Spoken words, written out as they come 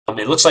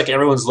It looks like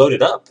everyone's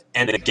loaded up,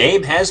 and the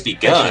game has Thanks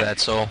for begun. that,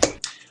 Soul.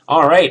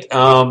 All right,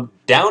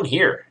 down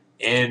here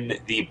in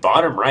the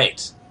bottom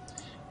right,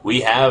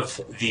 we have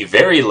the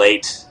very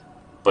late,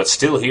 but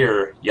still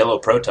here, Yellow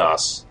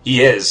Protoss.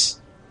 He is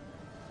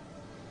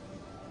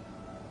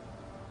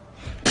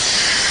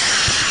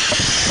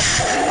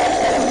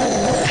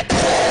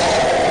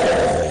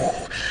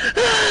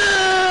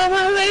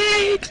My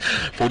legs!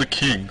 For the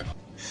king.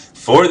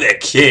 For the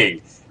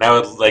King. And I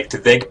would like to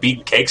thank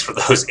Beaten Cakes for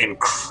those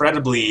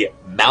incredibly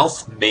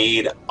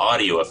mouth-made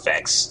audio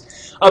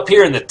effects. Up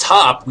here in the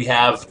top, we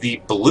have the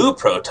Blue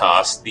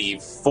Protoss, the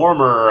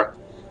former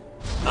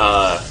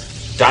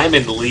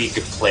Diamond League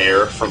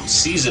player from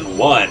Season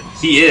 1.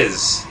 He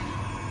is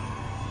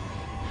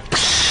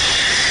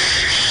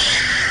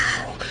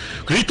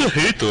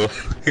GreatHate.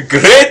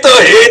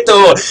 GreatHate!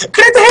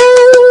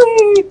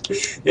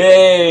 GreatHate!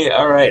 Yay!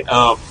 All right.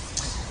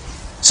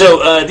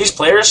 So these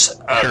players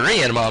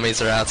Korean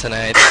mommies are out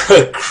tonight.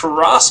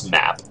 cross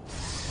map.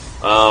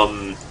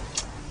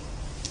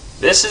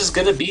 This is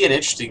going to be an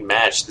interesting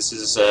match. This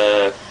is,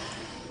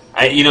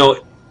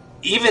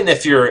 even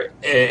if you're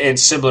in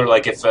similar,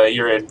 like if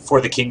you're in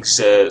For the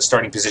King's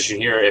starting position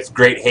here, if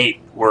GreatHate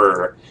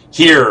were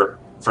here,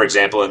 for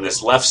example, in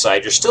this left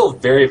side, you're still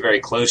very, very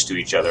close to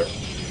each other.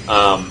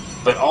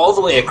 But all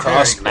the way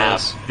across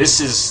map, this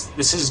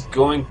is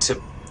going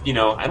to,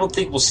 I don't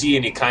think we'll see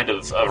any kind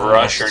of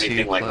rush or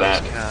anything like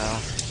that.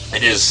 Kyle.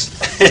 It is.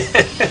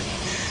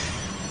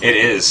 It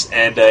is.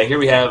 And here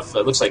we have,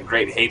 it looks like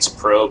GreatHate's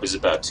probe is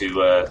about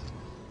to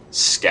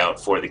scout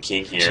For the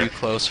King here. Too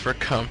close for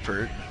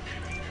comfort.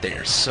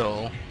 There,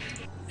 Soul.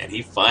 And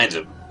he finds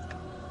him.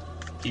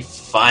 He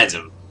finds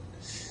him.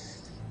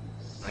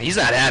 He's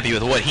not happy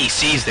with what he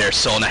sees there,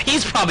 Soul. Now,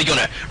 he's probably going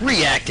to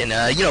react and,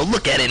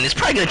 look at it, and it's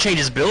probably going to change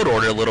his build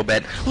order a little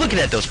bit. Looking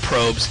at those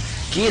probes,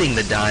 getting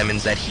the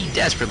diamonds that he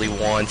desperately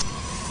wants.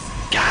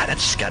 God,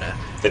 that's just got to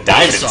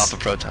piss off a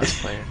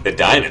Protoss player. The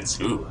diamonds.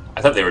 Ooh,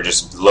 I thought they were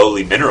just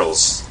lowly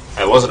minerals.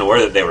 I wasn't aware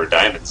that they were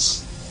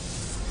diamonds.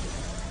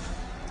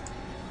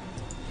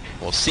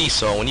 Well, see,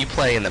 Soul, when you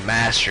play in the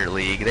Master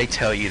League, they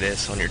tell you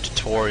this on your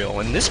tutorial,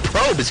 and this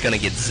probe is going to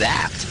get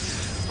zapped.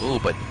 Ooh,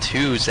 but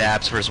 2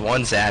 zaps versus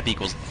 1 zap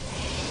equals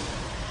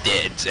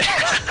dead.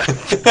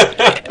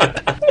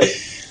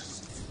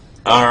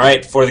 All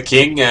right, For the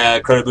King,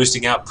 chrono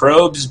boosting out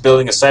probes,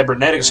 building a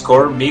cybernetics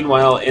core.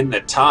 Meanwhile, in the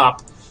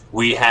top,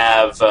 we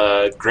have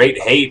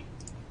GreatHate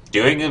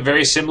doing a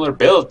very similar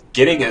build,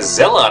 getting a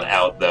Zealot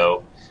out,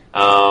 though.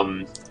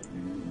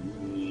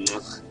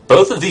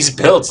 Both of these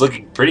builds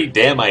looking pretty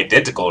damn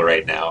identical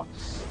right now.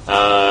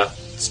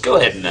 Let's go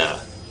ahead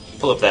and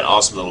pull up that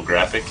awesome little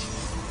graphic.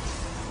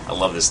 I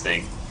love this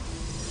thing.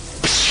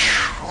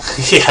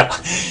 Yeah.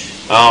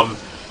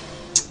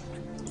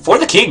 For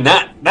the King,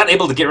 not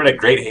able to get rid of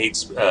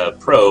GreatHate's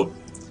probe.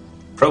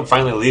 Probe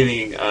finally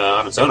leaving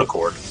on its own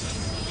accord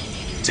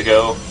to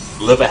go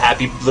live a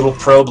happy little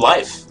probe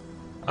life.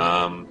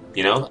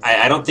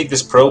 I don't think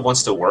this probe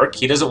wants to work.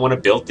 He doesn't want to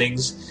build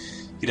things.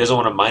 He doesn't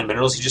want to mine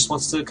minerals. He just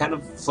wants to kind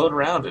of float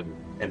around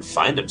and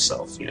find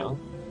himself,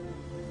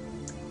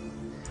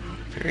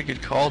 Very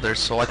good call there,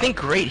 Soul. I think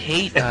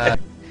GreatHate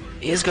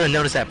is going to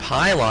notice that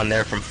pylon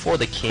there from For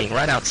the King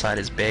right outside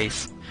his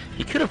base.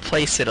 He could have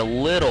placed it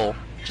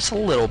just a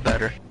little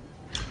better.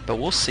 But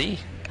we'll see.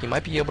 He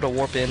might be able to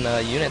warp in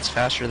units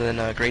faster than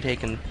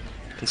GreatHate can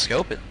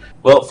scope it.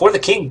 Well, For the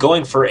King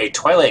going for a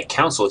Twilight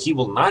Council, he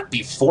will not be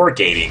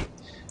 4-gating.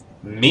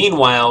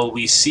 Meanwhile,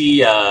 we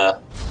see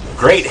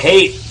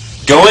GreatHate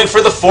going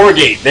for the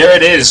 4-gate. There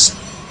it is.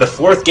 The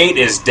 4th gate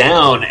is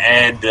down,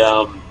 and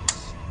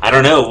I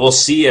don't know. We'll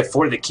see if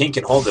For the King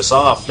can hold this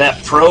off.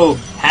 That probe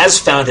has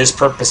found his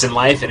purpose in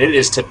life, and it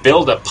is to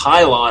build a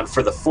pylon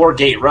for the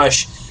 4-gate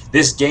rush.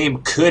 This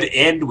game could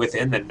end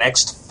within the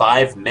next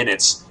 5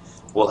 minutes.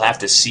 We'll have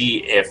to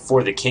see if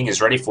For the King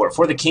is ready for it.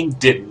 For the King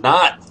did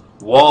not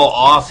wall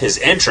off his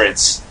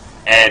entrance,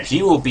 and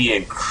he will be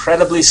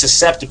incredibly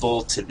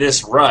susceptible to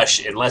this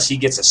rush unless he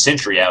gets a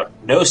sentry out.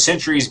 No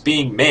sentries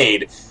being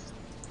made.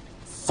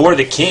 For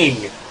the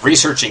King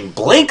researching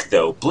Blink,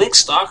 though. Blink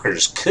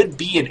Stalkers could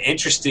be an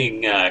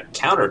interesting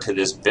counter to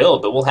this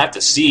build, but we'll have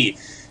to see.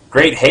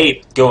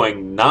 GreatHate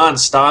going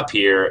non-stop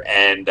here,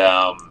 and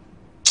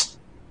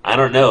I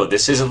don't know.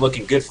 This isn't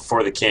looking good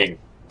for the King.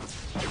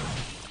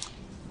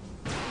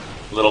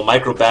 Little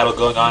micro battle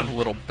going on. A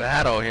little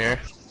battle here.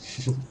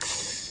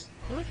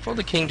 For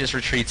the King just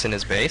retreats in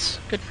his base.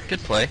 Good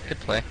play. Good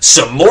play.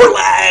 Some more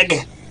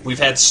lag! We've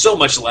had so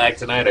much lag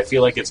tonight, I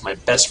feel like it's my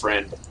best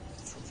friend.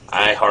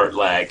 I heart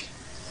lag.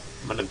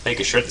 I'm going to make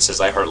a shirt that says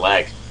I heart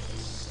lag.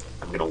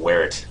 I'm going to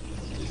wear it.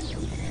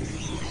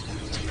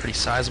 It's a pretty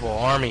sizable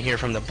army here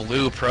from the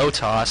blue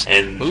Protoss.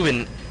 And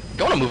going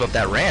to move up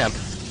that ramp.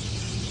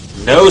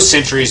 No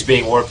sentries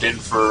being warped in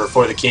for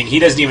the King. He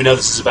doesn't even know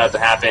this is about to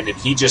happen, and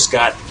he just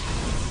got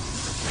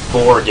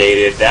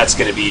 4-gated. That's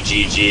going to be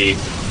GG.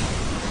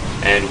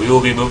 And we will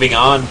be moving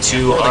on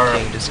to our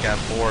King just got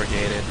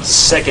 4-gated.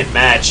 second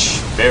match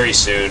very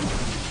soon.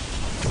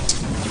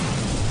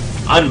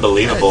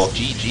 Unbelievable. That's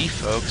GG,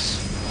 folks.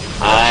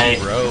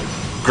 Bro.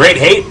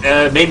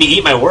 GreatHate made me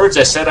eat my words.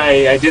 I said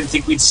I didn't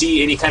think we'd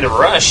see any kind of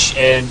rush,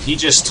 and he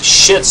just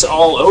shits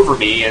all over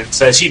me and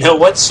says, "You know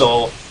what,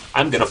 Soul?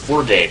 I'm gonna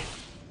forgate."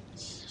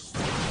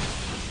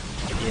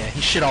 Yeah,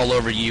 he shit all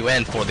over you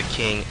and for the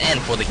king, and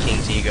for the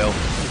king's ego,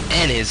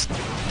 and his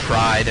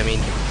pride. I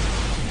mean,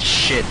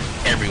 shit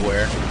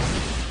everywhere.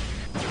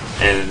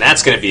 And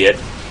that's gonna be it.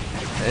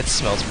 It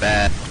smells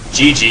bad.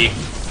 GG.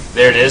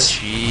 There it is.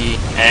 Gee.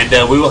 And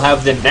we will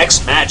have the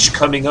next match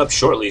coming up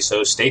shortly,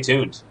 so stay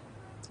tuned.